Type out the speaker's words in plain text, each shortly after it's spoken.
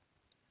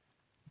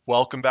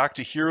Welcome back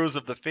to Heroes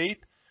of the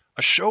Faith,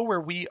 a show where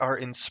we are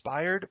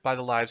inspired by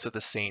the lives of the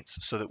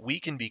saints so that we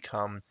can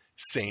become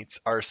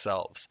saints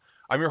ourselves.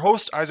 I'm your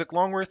host, Isaac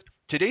Longworth.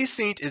 Today's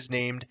saint is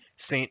named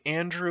Saint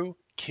Andrew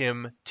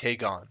Kim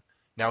Taegon.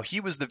 Now, he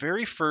was the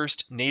very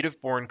first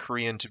native-born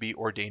Korean to be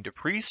ordained a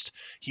priest.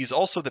 He's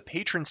also the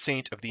patron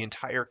saint of the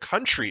entire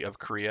country of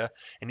Korea,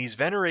 and he's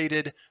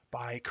venerated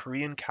by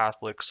Korean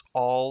Catholics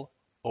all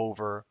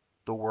over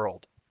the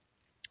world.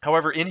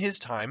 However, in his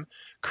time,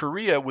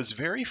 Korea was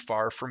very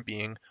far from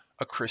being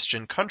a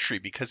Christian country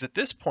because at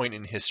this point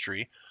in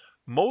history,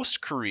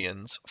 most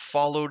Koreans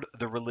followed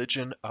the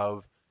religion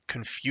of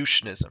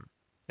Confucianism.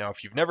 Now,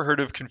 if you've never heard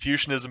of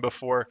Confucianism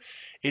before,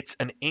 it's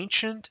an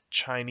ancient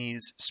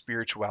Chinese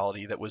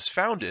spirituality that was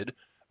founded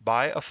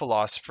by a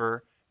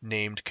philosopher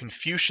named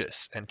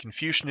Confucius. And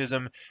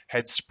Confucianism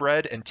had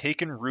spread and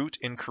taken root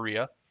in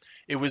Korea.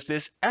 It was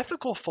this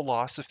ethical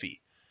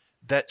philosophy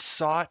that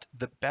sought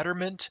the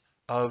betterment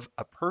of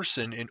a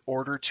person in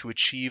order to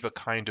achieve a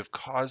kind of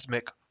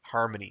cosmic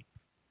harmony.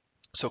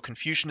 So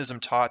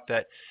Confucianism taught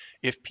that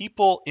if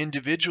people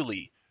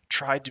individually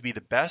tried to be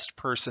the best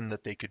person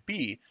that they could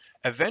be,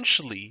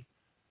 eventually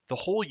the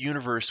whole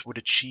universe would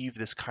achieve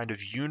this kind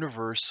of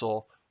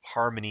universal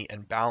harmony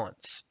and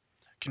balance.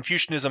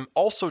 Confucianism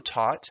also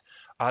taught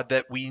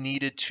that we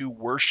needed to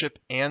worship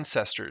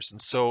ancestors. And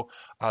so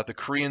the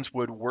Koreans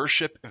would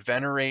worship,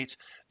 venerate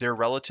their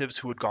relatives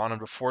who had gone on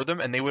before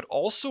them, and they would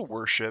also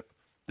worship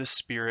the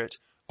spirit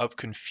of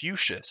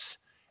Confucius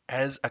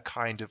as a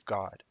kind of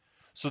god.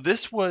 So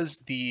this was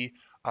the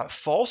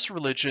false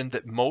religion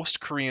that most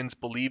Koreans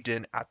believed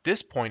in at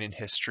this point in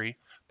history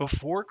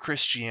before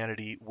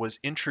Christianity was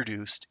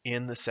introduced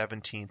in the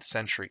 17th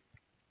century.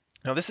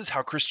 Now, this is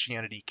how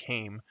Christianity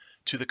came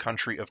to the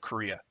country of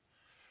Korea.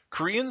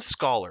 Korean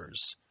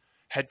scholars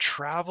had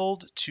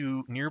traveled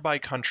to nearby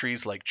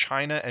countries like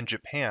China and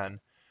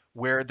Japan,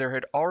 where there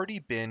had already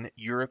been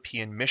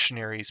European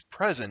missionaries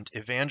present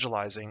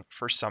evangelizing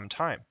for some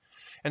time.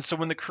 And so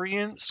when the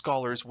Korean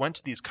scholars went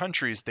to these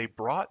countries, they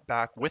brought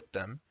back with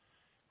them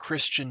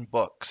Christian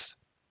books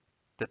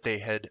that they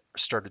had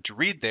started to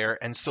read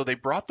there. And so they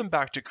brought them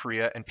back to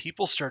Korea, and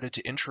people started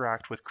to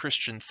interact with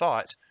Christian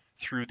thought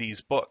through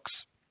these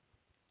books.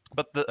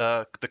 But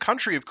the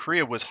country of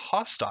Korea was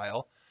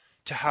hostile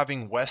to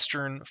having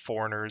Western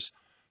foreigners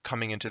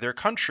coming into their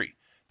country.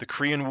 The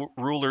Korean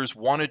rulers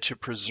wanted to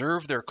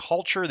preserve their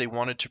culture, they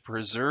wanted to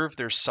preserve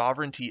their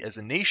sovereignty as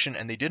a nation,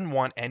 and they didn't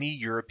want any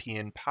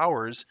European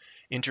powers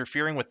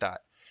interfering with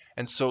that.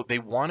 And so they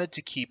wanted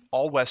to keep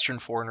all Western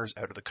foreigners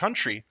out of the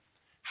country.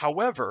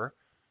 However,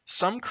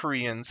 some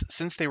Koreans,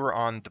 since they were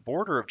on the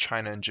border of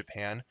China and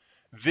Japan,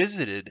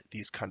 visited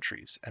these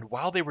countries. And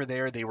while they were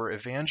there, they were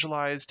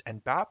evangelized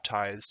and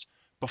baptized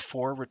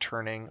before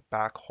returning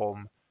back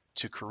home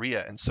to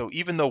Korea. And so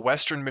even though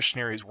Western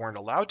missionaries weren't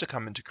allowed to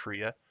come into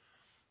Korea,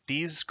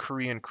 these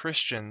Korean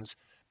Christians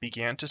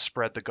began to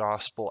spread the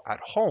gospel at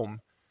home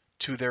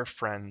to their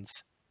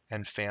friends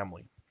and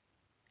family.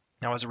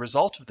 Now, as a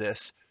result of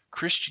this,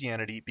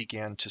 Christianity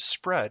began to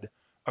spread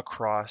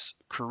across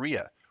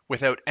Korea.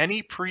 Without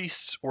any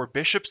priests or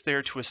bishops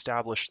there to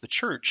establish the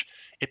church,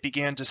 it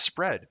began to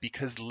spread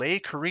because lay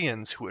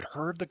Koreans who had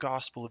heard the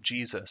gospel of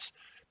Jesus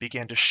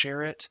began to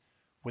share it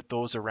with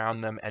those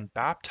around them and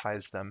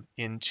baptize them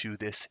into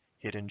this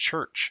hidden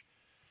church.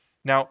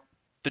 Now,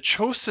 the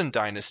Chosun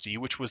dynasty,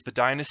 which was the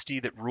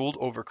dynasty that ruled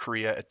over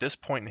Korea at this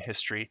point in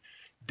history,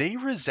 they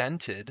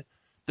resented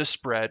the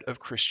spread of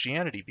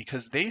Christianity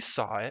because they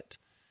saw it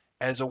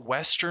as a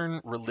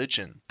Western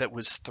religion that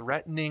was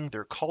threatening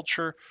their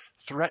culture,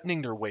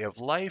 threatening their way of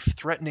life,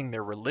 threatening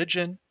their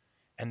religion,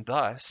 and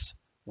thus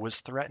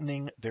was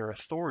threatening their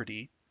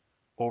authority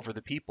over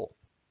the people.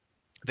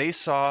 They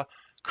saw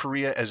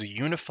Korea as a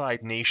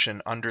unified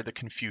nation under the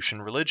Confucian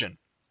religion.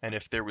 And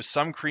if there was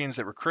some Koreans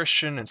that were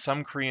Christian and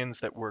some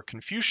Koreans that were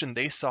Confucian,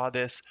 they saw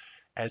this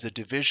as a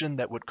division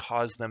that would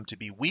cause them to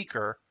be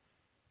weaker,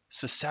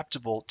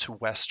 susceptible to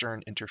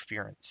Western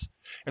interference.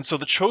 And so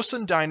the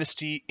Chosun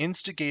dynasty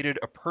instigated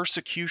a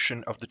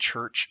persecution of the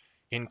church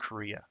in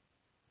Korea.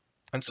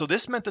 And so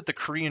this meant that the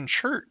Korean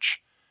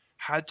church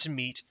had to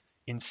meet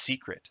in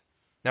secret.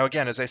 Now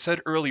again, as I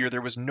said earlier,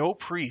 there was no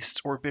priests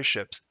or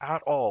bishops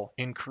at all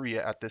in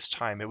Korea at this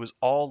time. It was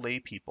all lay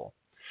people.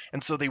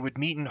 And so they would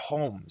meet in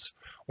homes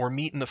or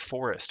meet in the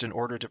forest in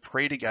order to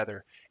pray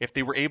together. If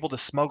they were able to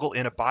smuggle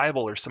in a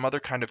Bible or some other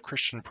kind of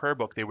Christian prayer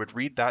book, they would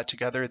read that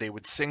together. They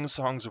would sing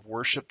songs of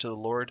worship to the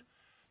Lord.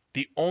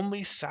 The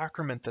only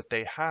sacrament that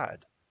they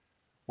had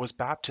was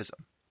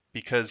baptism,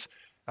 because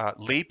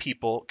lay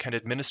people can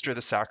administer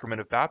the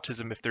sacrament of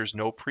baptism if there's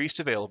no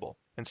priest available.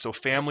 And so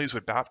families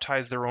would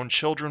baptize their own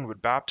children,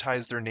 would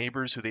baptize their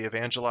neighbors who they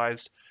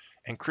evangelized,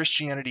 and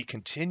Christianity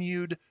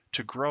continued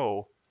to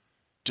grow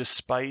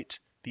despite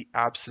the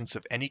absence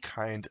of any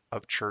kind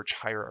of church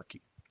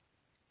hierarchy.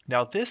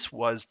 Now, this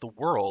was the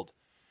world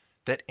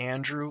that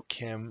Andrew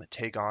Kim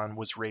Taegon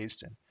was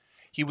raised in.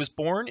 He was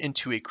born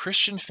into a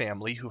Christian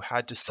family who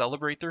had to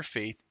celebrate their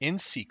faith in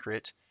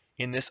secret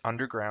in this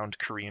underground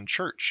Korean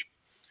church.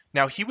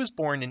 Now, he was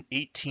born in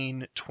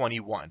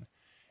 1821,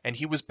 and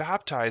he was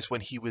baptized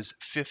when he was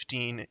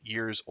 15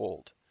 years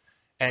old.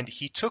 And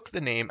he took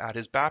the name at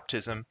his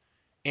baptism,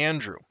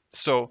 Andrew.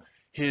 So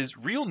his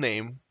real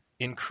name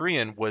in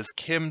Korean was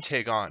Kim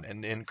Taegon,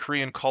 and in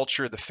Korean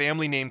culture, the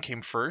family name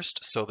came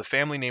first. So the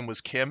family name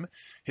was Kim.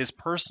 His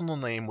personal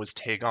name was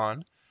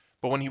Taegon.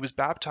 But when he was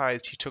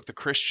baptized, he took the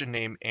Christian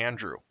name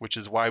Andrew, which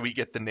is why we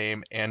get the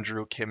name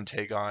Andrew Kim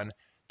Taegon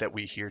that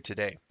we hear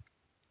today.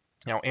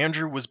 Now,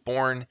 Andrew was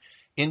born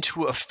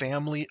into a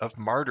family of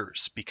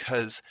martyrs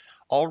because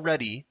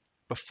already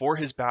before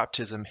his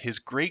baptism, his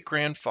great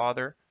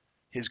grandfather,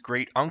 his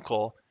great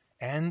uncle,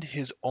 and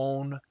his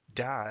own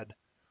dad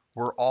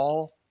were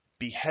all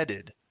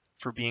beheaded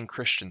for being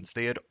Christians.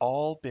 They had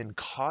all been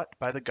caught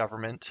by the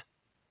government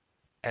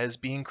as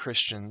being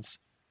Christians,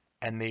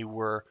 and they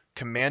were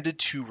commanded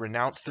to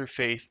renounce their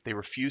faith. They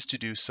refused to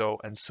do so,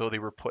 and so they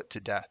were put to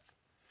death.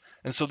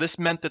 And so this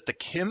meant that the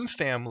Kim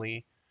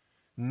family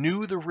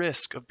knew the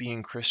risk of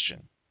being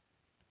Christian,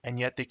 and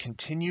yet they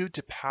continued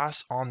to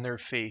pass on their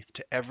faith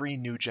to every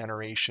new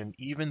generation,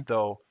 even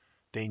though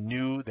they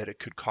knew that it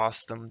could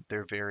cost them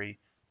their very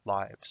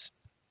lives.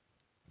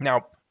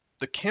 Now,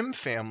 the Kim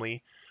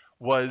family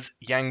was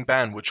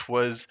Yangban, which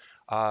was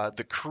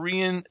the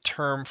Korean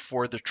term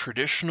for the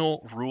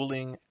traditional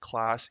ruling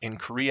class in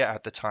Korea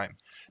at the time.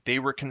 They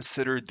were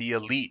considered the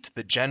elite,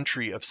 the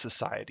gentry of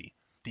society,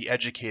 the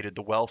educated,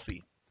 the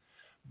wealthy.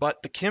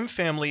 But the Kim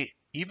family,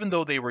 even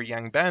though they were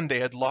Yangban, they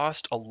had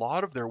lost a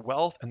lot of their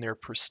wealth and their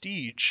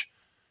prestige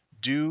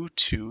due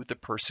to the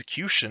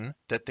persecution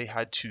that they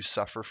had to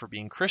suffer for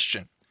being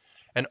Christian.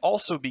 And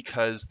also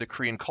because the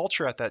Korean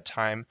culture at that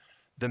time,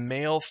 the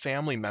male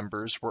family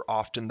members were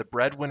often the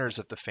breadwinners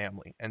of the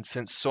family. And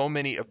since so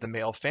many of the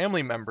male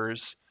family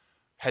members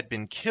had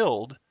been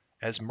killed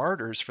as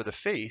martyrs for the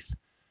faith,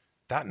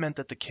 that meant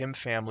that the Kim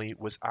family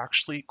was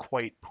actually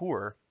quite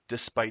poor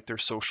despite their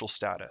social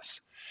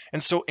status.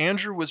 And so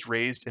Andrew was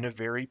raised in a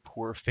very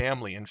poor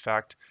family. In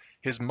fact,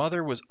 his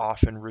mother was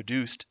often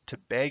reduced to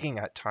begging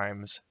at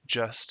times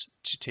just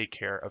to take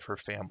care of her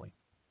family.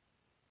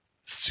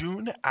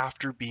 Soon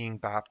after being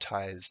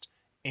baptized,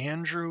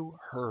 Andrew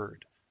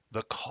heard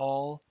the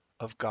call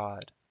of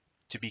God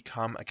to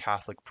become a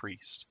Catholic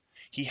priest.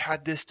 He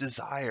had this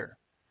desire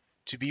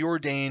to be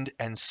ordained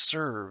and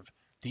serve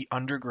the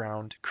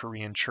underground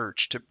Korean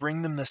church, to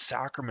bring them the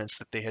sacraments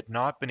that they had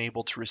not been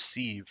able to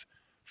receive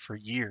for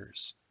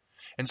years.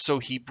 And so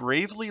he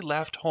bravely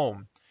left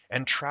home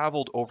and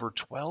traveled over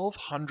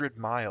 1,200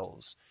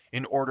 miles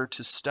in order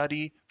to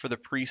study for the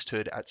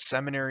priesthood at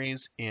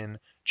seminaries in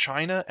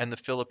China and the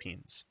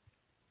Philippines.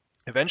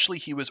 Eventually,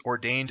 he was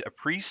ordained a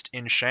priest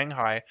in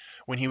Shanghai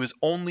when he was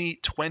only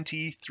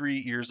 23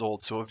 years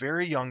old, so a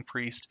very young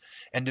priest,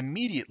 and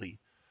immediately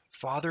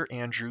Father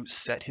Andrew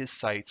set his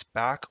sights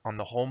back on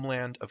the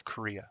homeland of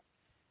Korea,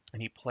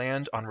 and he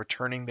planned on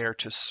returning there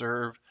to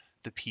serve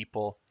the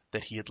people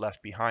that he had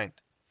left behind.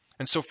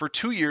 And so for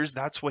 2 years,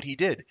 that's what he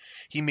did.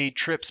 He made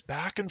trips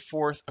back and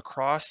forth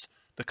across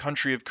the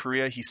country of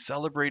Korea. He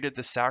celebrated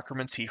the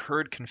sacraments. He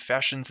heard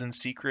confessions in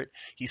secret.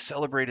 He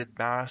celebrated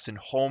Mass in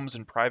homes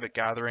and private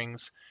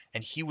gatherings.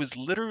 And he was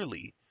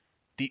literally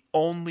the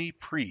only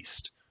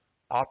priest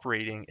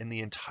operating in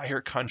the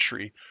entire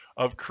country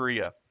of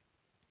Korea.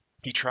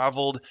 He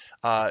traveled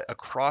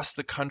across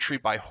the country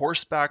by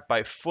horseback,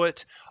 by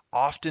foot,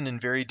 often in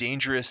very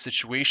dangerous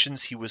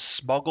situations. He was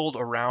smuggled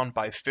around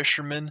by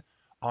fishermen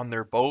on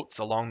their boats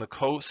along the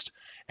coast,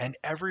 and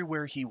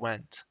everywhere he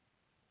went,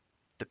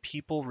 the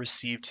people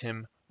received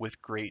him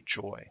with great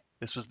joy.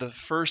 This was the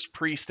first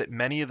priest that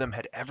many of them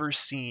had ever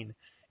seen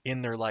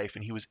in their life,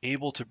 and he was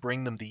able to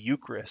bring them the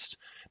Eucharist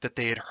that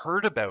they had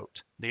heard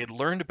about, they had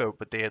learned about,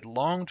 but they had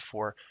longed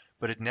for,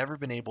 but had never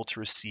been able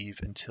to receive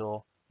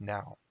until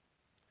now.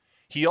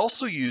 He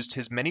also used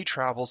his many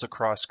travels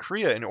across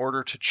Korea in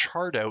order to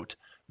chart out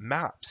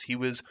maps. He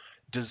was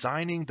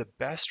designing the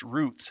best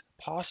routes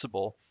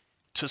possible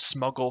to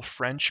smuggle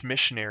French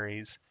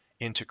missionaries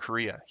into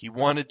Korea. He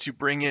wanted to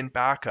bring in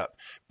backup,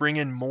 bring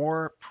in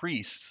more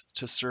priests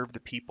to serve the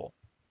people.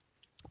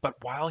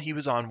 But while he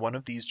was on one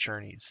of these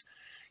journeys,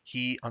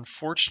 he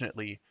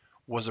unfortunately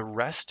was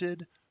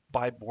arrested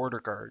by border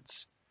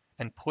guards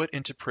and put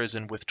into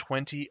prison with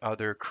 20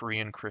 other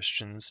Korean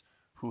Christians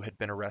who had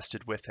been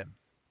arrested with him.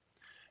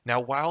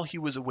 Now, while he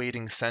was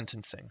awaiting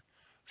sentencing,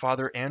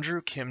 Father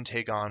Andrew Kim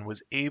Taegon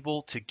was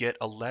able to get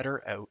a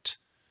letter out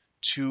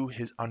to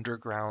his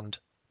underground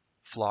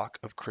flock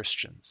of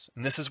Christians.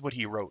 And this is what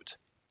he wrote.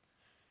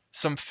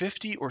 Some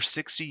 50 or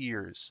 60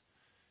 years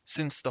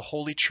since the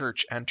Holy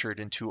Church entered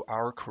into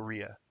our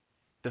Korea,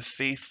 the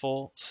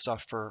faithful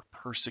suffer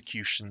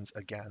persecutions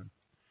again.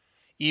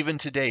 Even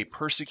today,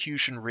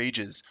 persecution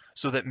rages,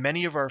 so that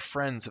many of our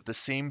friends of the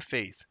same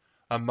faith,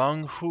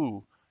 among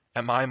whom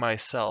am I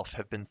myself,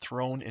 have been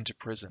thrown into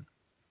prison.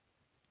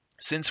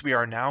 Since we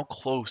are now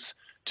close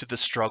to the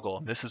struggle,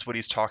 and this is what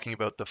he's talking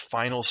about, the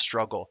final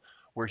struggle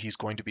where he's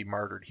going to be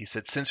martyred. He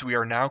said, since we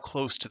are now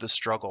close to the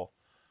struggle,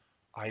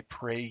 I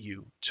pray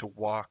you to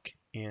walk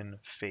in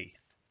faith.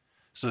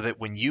 so that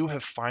when you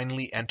have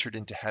finally entered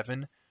into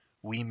heaven,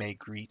 we may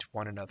greet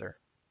one another.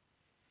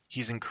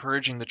 He's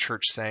encouraging the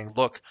church, saying,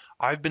 look,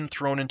 I've been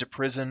thrown into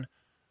prison.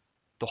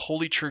 The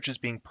Holy Church is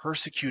being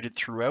persecuted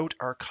throughout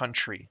our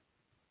country.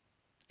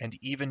 And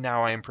even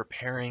now I am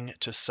preparing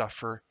to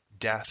suffer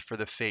death for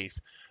the faith.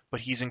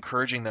 But he's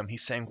encouraging them.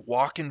 He's saying,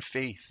 walk in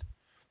faith,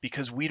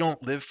 because we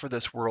don't live for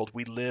this world.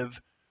 We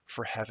live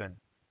for heaven.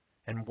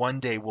 And one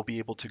day we'll be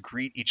able to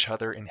greet each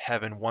other in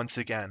heaven once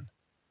again,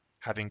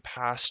 having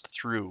passed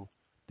through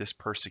this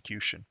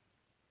persecution.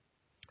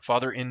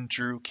 Father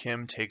Andrew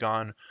Kim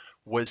Tae-gon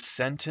was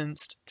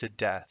sentenced to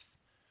death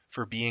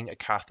for being a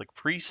Catholic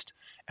priest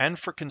and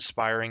for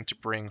conspiring to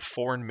bring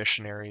foreign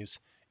missionaries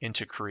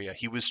into Korea.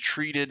 He was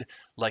treated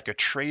like a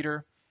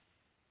traitor,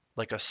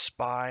 like a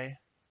spy,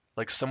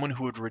 like someone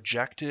who had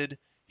rejected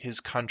his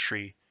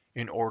country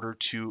in order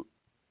to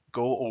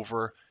go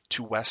over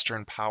to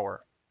Western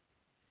power.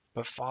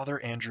 But Father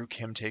Andrew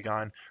Kim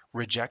Tae-gon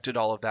rejected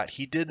all of that.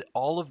 He did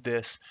all of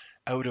this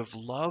out of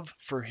love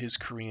for his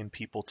Korean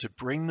people, to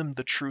bring them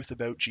the truth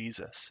about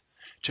Jesus,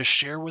 to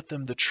share with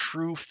them the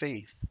true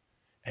faith,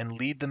 and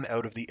lead them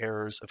out of the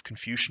errors of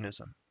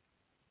Confucianism.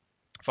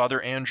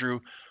 Father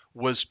Andrew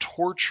was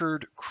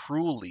tortured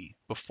cruelly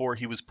before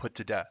he was put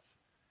to death.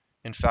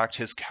 In fact,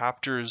 his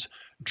captors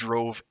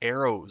drove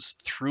arrows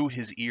through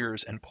his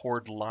ears and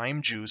poured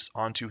lime juice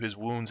onto his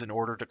wounds in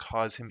order to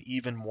cause him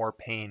even more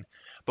pain.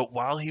 But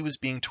while he was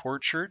being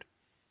tortured,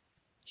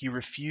 he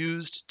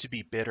refused to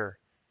be bitter.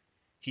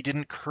 He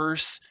didn't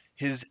curse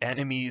his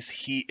enemies.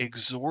 He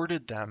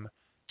exhorted them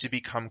to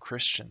become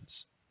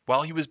Christians.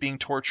 While he was being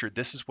tortured,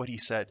 this is what he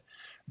said: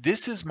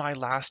 "This is my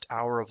last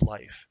hour of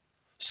life,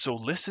 so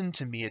listen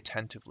to me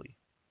attentively.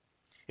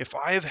 If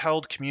I have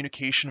held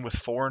communication with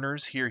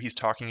foreigners," here he's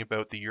talking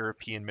about the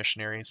European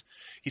missionaries,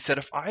 he said,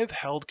 "if I have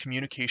held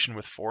communication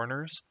with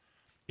foreigners,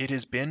 it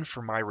has been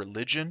for my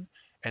religion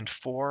and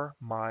for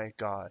my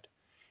God.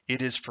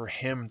 It is for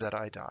him that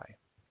I die.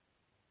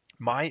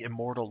 My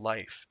immortal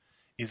life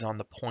is on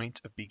the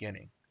point of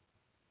beginning."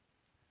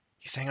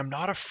 He's saying, I'm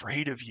not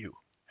afraid of you.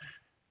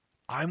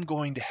 I'm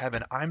going to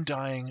heaven. I'm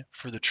dying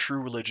for the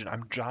true religion.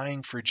 I'm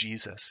dying for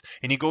Jesus.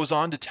 And he goes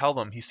on to tell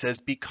them, he says,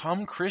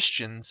 become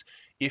Christians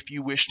if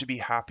you wish to be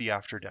happy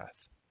after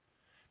death,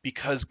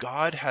 because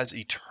God has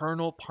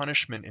eternal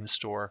punishment in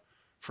store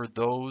for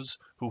those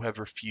who have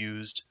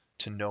refused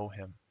to know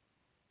him.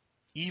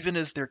 Even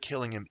as they're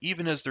killing him,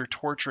 even as they're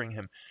torturing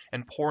him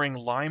and pouring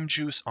lime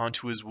juice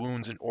onto his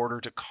wounds in order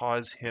to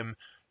cause him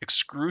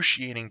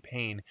excruciating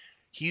pain,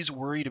 he's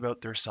worried about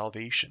their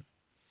salvation.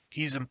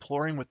 He's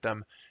imploring with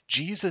them,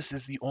 Jesus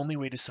is the only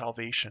way to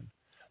salvation.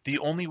 The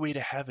only way to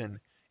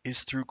heaven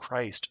is through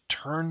Christ.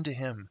 Turn to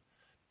him.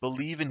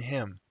 Believe in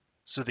him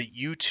so that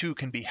you too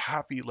can be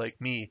happy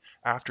like me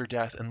after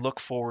death and look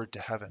forward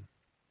to heaven.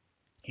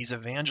 He's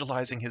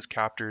evangelizing his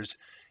captors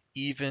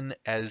even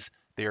as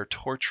they are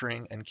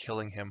torturing and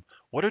killing him.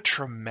 What a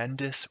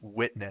tremendous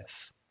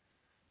witness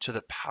to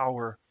the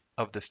power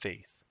of the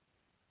faith.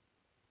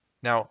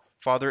 Now,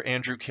 Father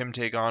Andrew Kim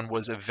Tae-gon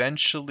was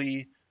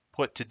eventually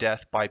put to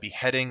death by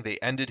beheading. They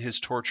ended his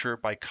torture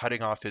by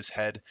cutting off his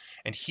head,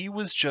 and he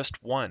was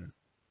just one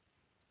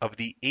of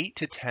the 8,000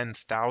 to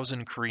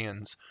 10,000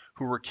 Koreans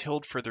who were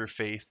killed for their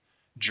faith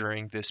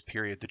during this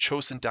period. The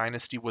Chosun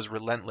dynasty was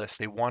relentless.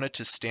 They wanted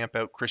to stamp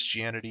out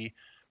Christianity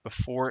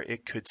before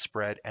it could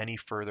spread any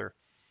further.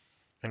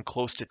 And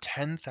close to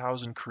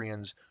 10,000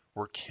 Koreans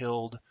were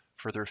killed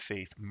for their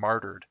faith,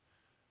 martyred,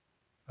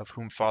 of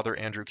whom Father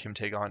Andrew Kim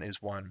Tae-gon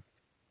is one.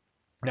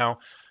 Now,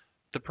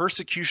 the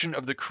persecution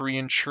of the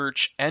Korean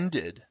church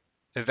ended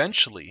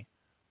eventually,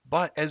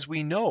 but as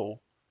we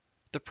know,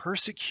 the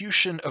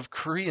persecution of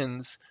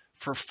Koreans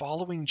for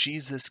following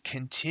Jesus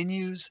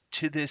continues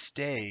to this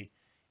day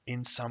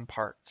in some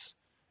parts,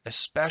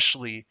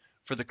 especially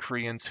for the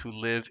Koreans who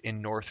live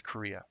in North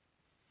Korea.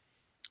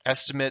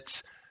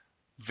 Estimates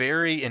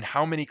vary in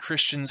how many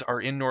Christians are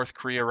in North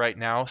Korea right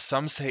now.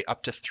 Some say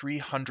up to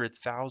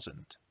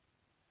 300,000.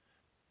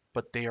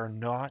 But they are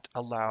not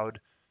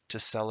allowed to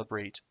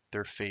celebrate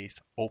their faith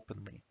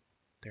openly.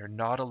 They are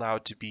not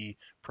allowed to be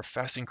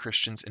professing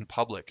Christians in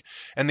public.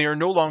 And they are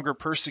no longer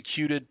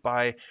persecuted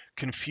by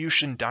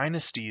Confucian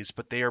dynasties,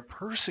 but they are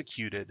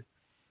persecuted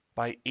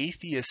by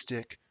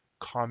atheistic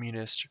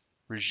communist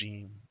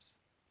regimes.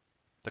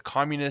 The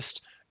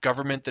communist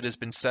government that has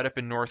been set up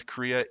in North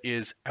Korea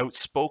is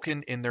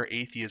outspoken in their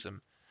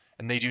atheism,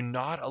 and they do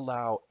not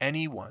allow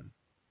anyone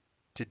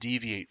to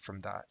deviate from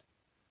that.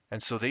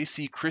 And so they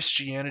see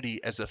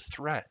Christianity as a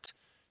threat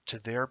to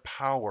their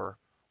power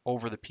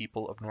over the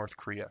people of North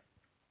Korea.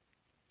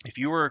 If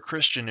you are a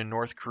Christian in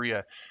North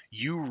Korea,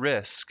 you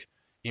risk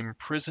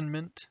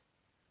imprisonment,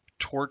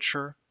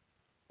 torture,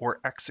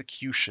 or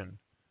execution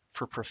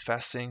for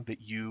professing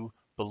that you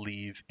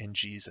believe in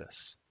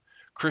Jesus.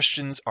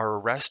 Christians are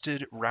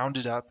arrested,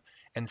 rounded up,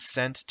 and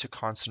sent to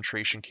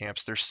concentration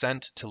camps. They're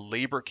sent to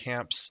labor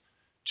camps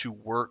to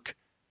work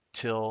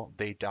till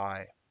they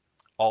die,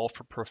 all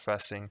for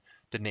professing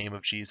the name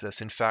of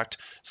Jesus. In fact,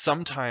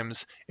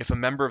 sometimes if a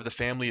member of the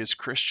family is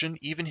Christian,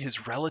 even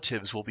his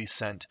relatives will be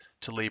sent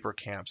to labor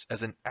camps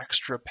as an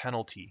extra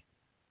penalty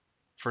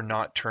for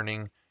not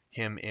turning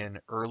him in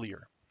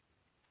earlier.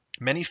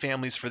 Many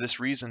families, for this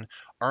reason,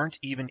 aren't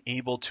even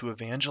able to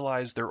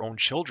evangelize their own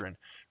children.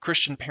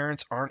 Christian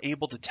parents aren't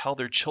able to tell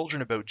their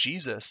children about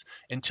Jesus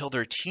until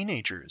they're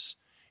teenagers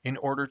in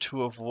order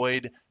to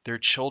avoid their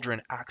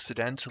children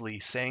accidentally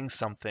saying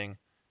something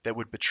that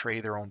would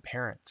betray their own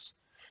parents.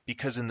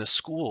 Because in the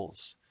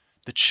schools,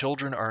 the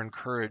children are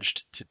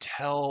encouraged to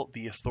tell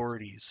the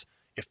authorities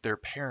if their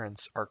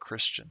parents are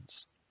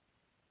Christians.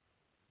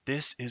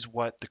 This is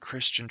what the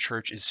Christian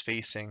church is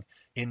facing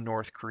in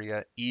North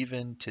Korea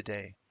even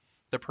today.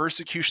 The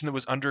persecution that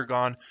was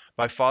undergone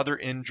by Father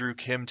Andrew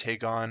Kim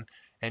Tae-gon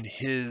and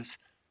his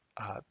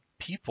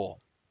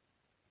people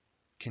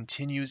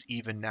continues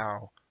even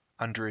now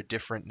under a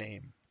different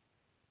name.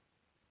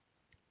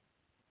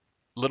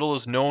 Little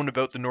is known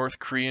about the North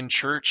Korean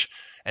church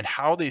and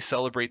how they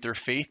celebrate their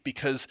faith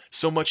because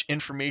so much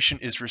information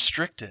is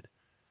restricted.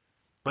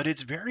 But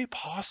it's very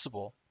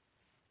possible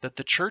that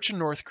the church in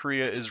North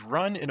Korea is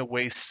run in a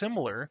way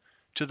similar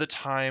to the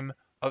time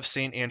of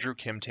St. Andrew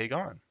Kim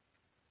Tae-gon.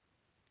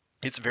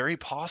 It's very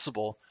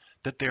possible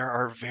that there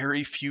are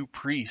very few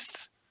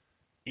priests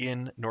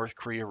in North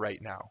Korea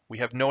right now. We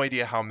have no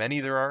idea how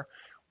many there are.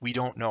 We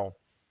don't know.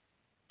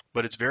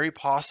 But it's very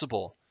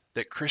possible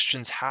that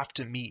Christians have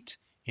to meet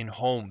in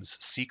homes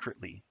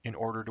secretly in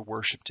order to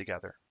worship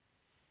together.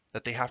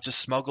 That they have to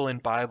smuggle in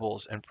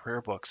Bibles and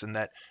prayer books, and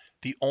that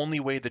the only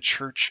way the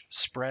church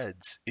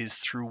spreads is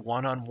through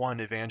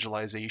one-on-one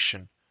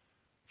evangelization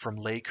from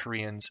lay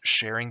Koreans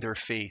sharing their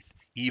faith,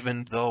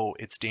 even though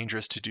it's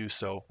dangerous to do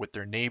so with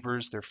their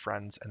neighbors, their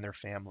friends, and their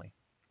family.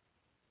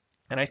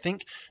 And I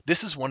think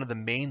this is one of the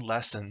main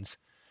lessons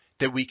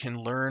that we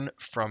can learn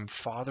from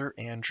Father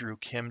Andrew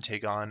Kim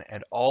Tae-gon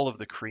and all of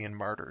the Korean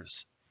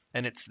martyrs.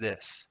 And it's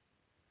this,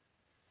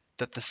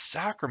 that the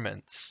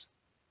sacraments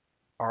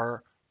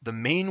are the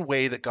main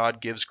way that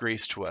God gives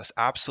grace to us,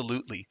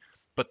 absolutely,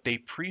 but they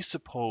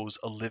presuppose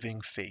a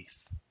living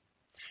faith.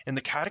 In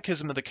the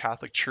Catechism of the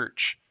Catholic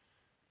Church,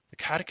 the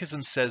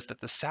Catechism says that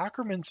the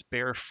sacraments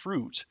bear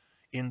fruit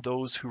in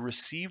those who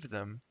receive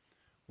them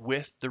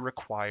with the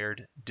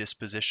required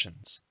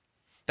dispositions.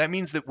 That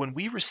means that when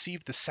we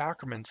receive the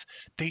sacraments,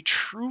 they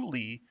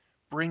truly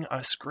bring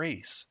us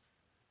grace.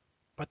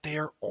 But they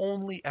are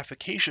only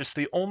efficacious.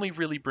 They only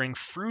really bring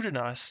fruit in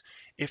us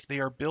if they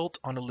are built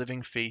on a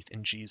living faith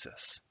in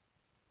Jesus.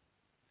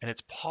 And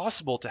it's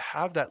possible to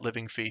have that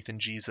living faith in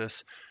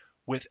Jesus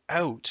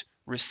without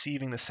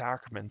receiving the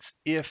sacraments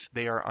if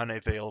they are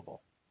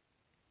unavailable.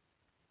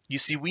 You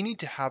see, we need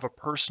to have a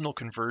personal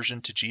conversion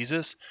to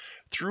Jesus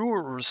through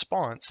a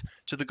response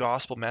to the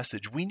gospel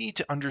message. We need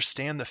to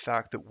understand the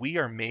fact that we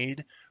are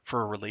made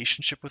for a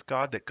relationship with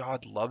God, that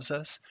God loves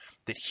us,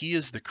 that He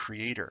is the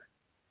creator,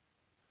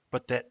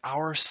 but that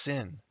our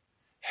sin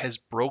has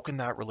broken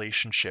that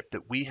relationship,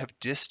 that we have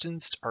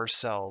distanced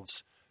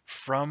ourselves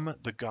from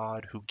the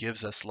God who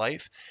gives us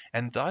life,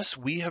 and thus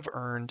we have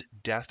earned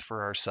death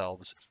for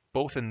ourselves,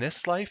 both in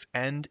this life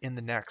and in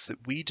the next,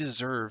 that we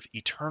deserve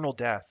eternal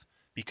death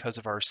because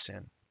of our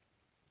sin.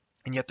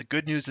 And yet the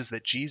good news is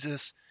that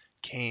Jesus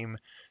came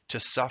to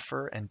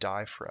suffer and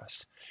die for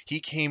us. He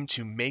came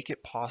to make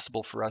it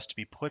possible for us to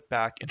be put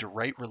back into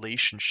right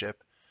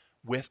relationship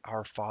with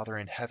our Father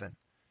in heaven.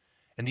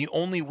 And the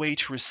only way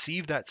to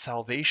receive that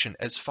salvation,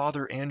 as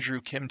Father Andrew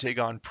Kim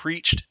Tae-gon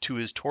preached to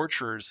his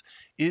torturers,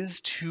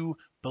 is to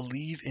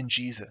believe in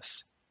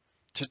Jesus,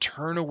 to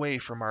turn away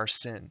from our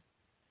sin,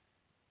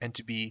 and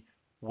to be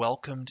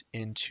welcomed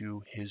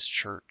into His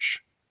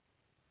church.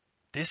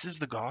 This is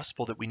the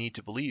gospel that we need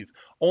to believe.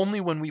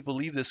 Only when we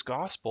believe this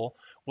gospel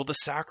will the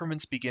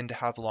sacraments begin to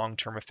have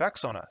long-term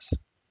effects on us.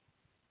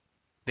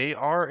 They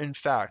are, in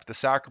fact, the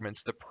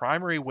sacraments, the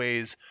primary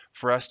ways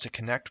for us to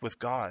connect with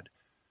God,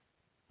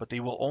 but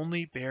they will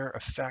only bear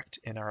effect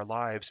in our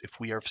lives if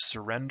we have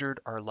surrendered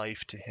our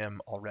life to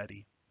Him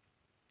already.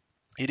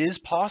 It is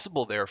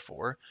possible,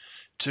 therefore,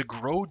 to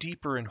grow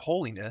deeper in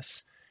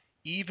holiness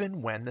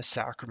even when the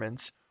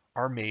sacraments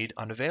are made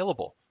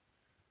unavailable.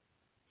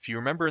 If you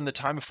remember, in the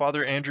time of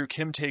Father Andrew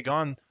Kim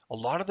Tae-gon, a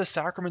lot of the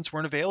sacraments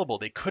weren't available.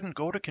 They couldn't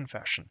go to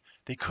confession.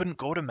 They couldn't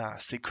go to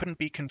Mass. They couldn't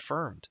be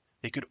confirmed.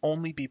 They could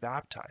only be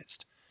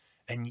baptized.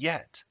 And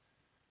yet,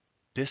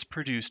 this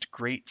produced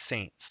great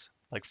saints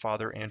like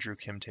Father Andrew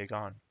Kim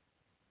Tae-gon.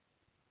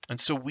 And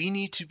so we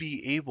need to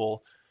be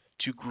able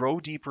to grow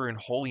deeper in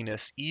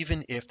holiness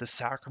even if the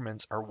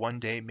sacraments are one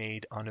day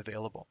made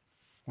unavailable.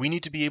 We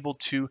need to be able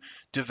to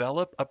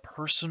develop a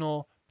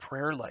personal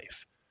prayer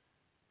life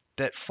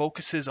that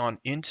focuses on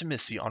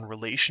intimacy, on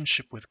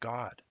relationship with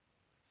God.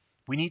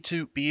 We need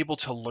to be able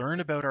to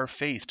learn about our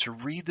faith, to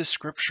read the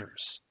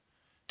scriptures,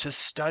 to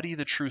study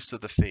the truths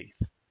of the faith,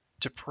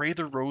 to pray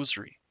the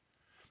rosary,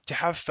 to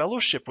have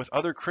fellowship with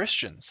other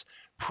Christians,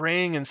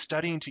 praying and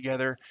studying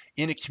together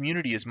in a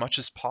community as much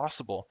as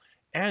possible,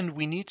 And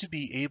we need to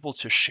be able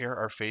to share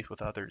our faith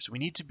with others. We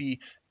need to be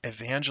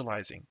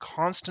evangelizing,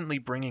 constantly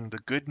bringing the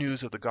good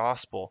news of the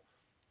gospel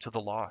to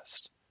the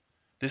lost.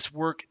 This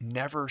work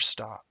never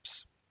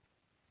stops.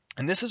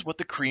 And this is what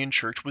the Korean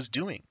church was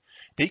doing.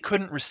 They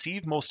couldn't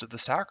receive most of the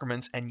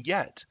sacraments, and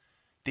yet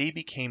they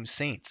became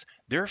saints.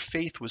 Their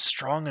faith was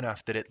strong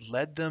enough that it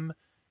led them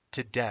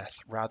to death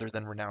rather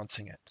than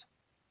renouncing it.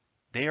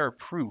 They are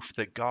proof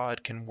that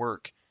God can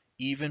work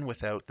even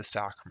without the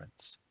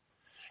sacraments.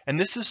 And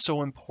this is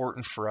so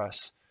important for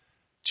us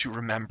to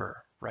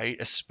remember, right?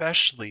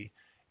 Especially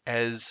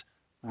as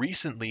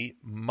recently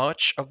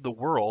much of the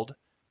world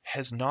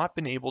has not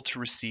been able to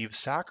receive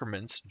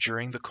sacraments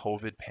during the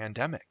COVID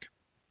pandemic,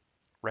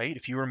 right?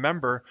 If you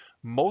remember,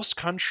 most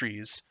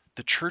countries,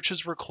 the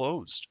churches were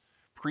closed.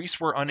 Priests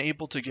were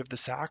unable to give the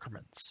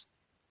sacraments.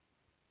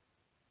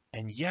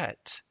 And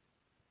yet,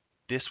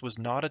 this was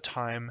not a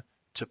time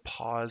to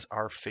pause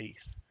our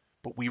faith,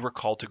 but we were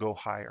called to go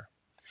higher.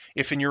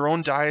 If in your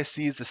own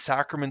diocese the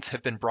sacraments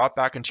have been brought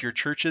back into your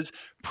churches,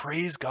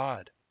 praise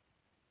God.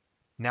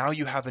 Now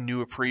you have a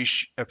new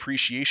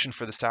appreciation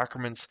for the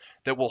sacraments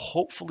that will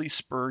hopefully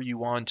spur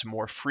you on to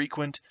more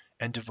frequent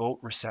and devout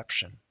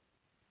reception.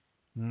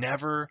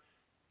 Never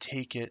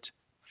take it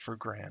for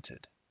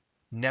granted.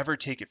 Never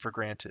take it for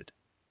granted.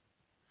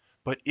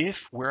 But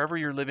if wherever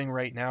you're living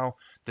right now,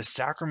 the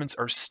sacraments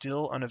are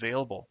still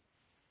unavailable,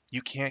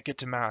 you can't get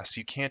to Mass,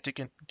 you can't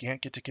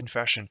get to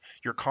confession,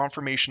 your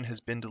confirmation has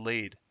been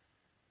delayed.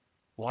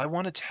 Well, I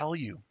want to tell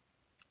you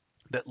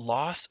that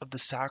loss of the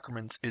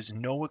sacraments is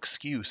no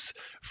excuse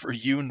for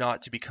you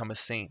not to become a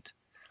saint.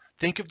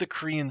 Think of the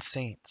Korean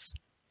saints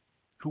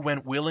who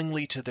went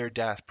willingly to their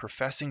death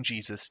professing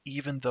Jesus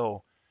even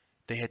though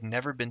they had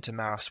never been to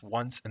Mass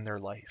once in their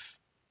life.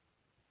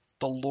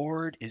 The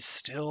Lord is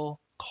still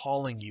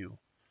calling you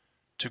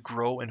to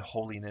grow in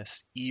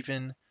holiness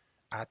even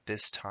at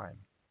this time.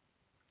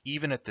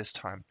 Even at this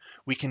time.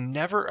 We can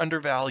never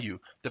undervalue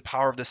the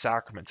power of the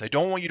sacraments. I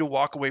don't want you to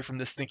walk away from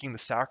this thinking the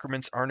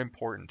sacraments aren't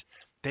important.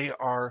 They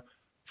are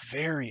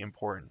very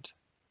important.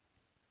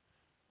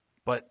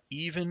 But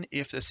even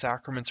if the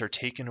sacraments are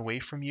taken away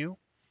from you,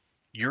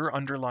 your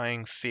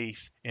underlying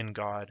faith in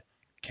God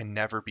can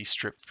never be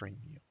stripped from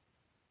you.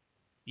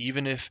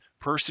 Even if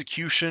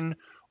persecution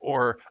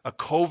or a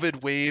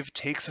COVID wave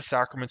takes the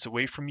sacraments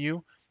away from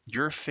you,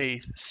 your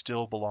faith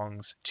still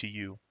belongs to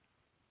you.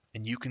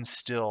 And you can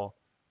still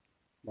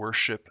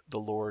worship the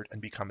Lord and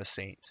become a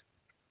saint.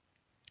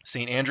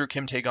 St. Andrew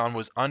Kim Tae-gon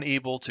was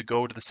unable to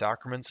go to the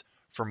sacraments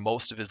for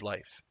most of his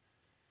life.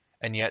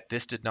 And yet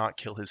this did not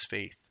kill his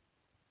faith.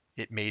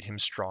 It made him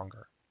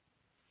stronger.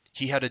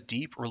 He had a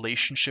deep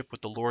relationship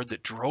with the Lord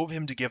that drove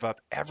him to give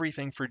up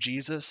everything for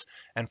Jesus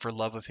and for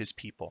love of his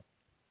people.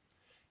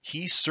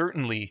 He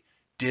certainly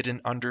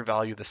didn't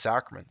undervalue the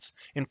sacraments.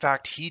 In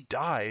fact, he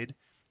died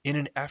in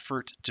an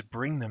effort to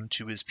bring them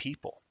to his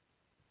people.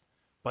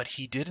 But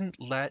he didn't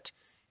let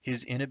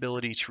his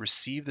inability to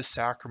receive the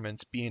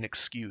sacraments be an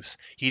excuse.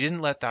 He didn't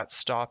let that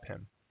stop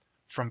him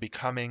from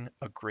becoming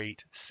a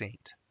great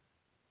saint.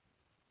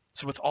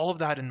 So with all of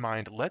that in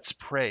mind, let's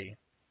pray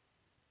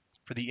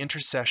for the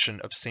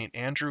intercession of St.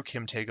 Andrew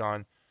Kim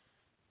Tae-gon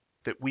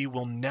that we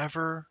will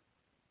never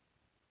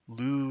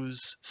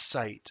lose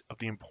sight of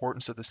the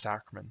importance of the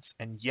sacraments,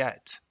 and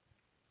yet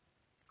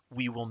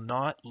we will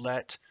not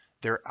let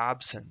their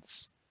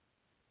absence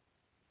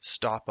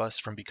stop us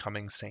from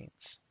becoming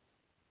saints.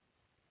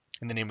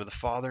 In the name of the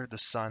Father, the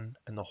Son,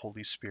 and the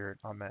Holy Spirit.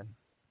 Amen.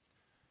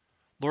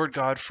 Lord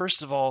God,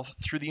 first of all,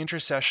 through the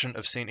intercession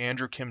of St.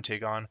 Andrew Kim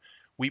Tae-gon,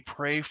 we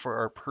pray for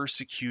our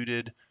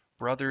persecuted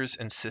brothers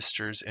and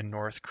sisters in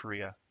North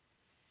Korea.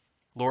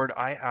 Lord,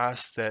 I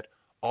ask that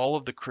all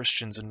of the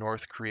Christians in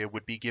North Korea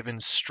would be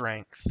given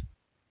strength,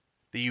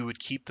 that you would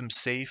keep them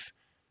safe,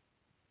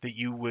 that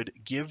you would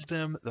give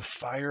them the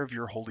fire of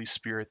your Holy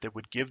Spirit, that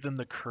would give them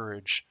the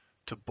courage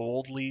to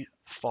boldly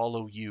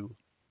follow you,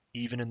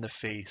 even in the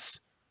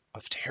face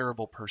of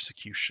terrible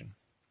persecution.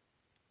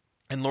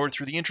 And Lord,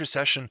 through the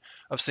intercession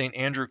of St.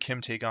 Andrew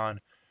Kim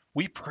Tae-gon,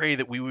 we pray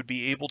that we would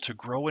be able to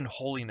grow in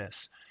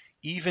holiness,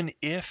 even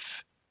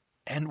if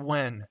and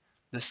when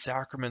the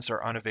sacraments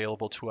are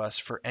unavailable to us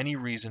for any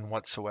reason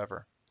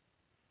whatsoever.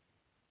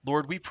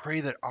 Lord, we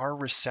pray that our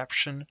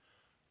reception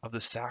of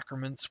the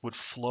sacraments would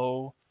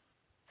flow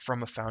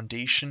from a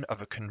foundation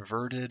of a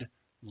converted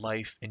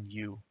life in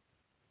you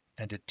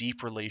and a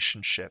deep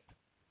relationship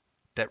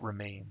that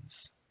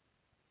remains.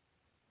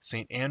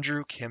 St.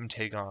 Andrew Kim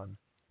Tae-gon,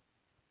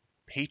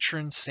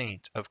 patron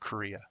saint of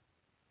Korea,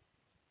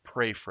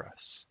 pray for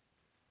us.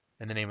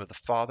 In the name of the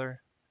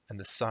Father, and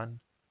the Son,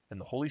 and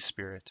the Holy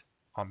Spirit.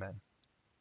 Amen.